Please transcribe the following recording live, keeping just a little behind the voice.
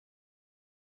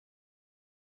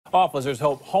Officers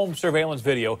hope home surveillance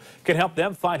video can help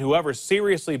them find whoever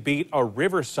seriously beat a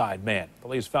Riverside man.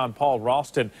 Police found Paul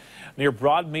Ralston near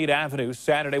Broadmead Avenue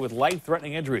Saturday with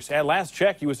life-threatening injuries. At last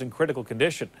check, he was in critical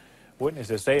condition.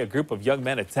 Witnesses say a group of young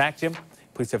men attacked him.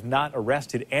 Police have not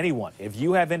arrested anyone. If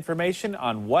you have information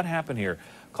on what happened here,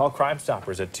 call Crime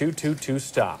Stoppers at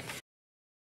 222-STOP.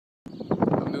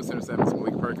 News Center 7's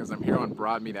Malik Perkins. I'm here on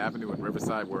Broadmead Avenue in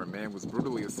Riverside where a man was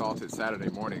brutally assaulted Saturday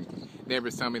morning.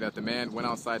 Neighbors tell me that the man went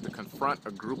outside to confront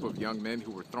a group of young men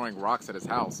who were throwing rocks at his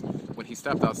house. When he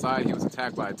stepped outside, he was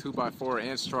attacked by a 2x4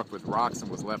 and struck with rocks and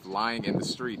was left lying in the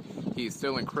street. He is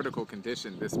still in critical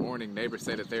condition. This morning, neighbors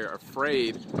say that they're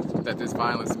afraid that this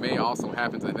violence may also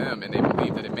happen to them, and they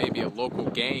believe that it may be a local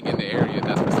gang in the area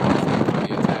that's responsible for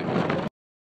the attack.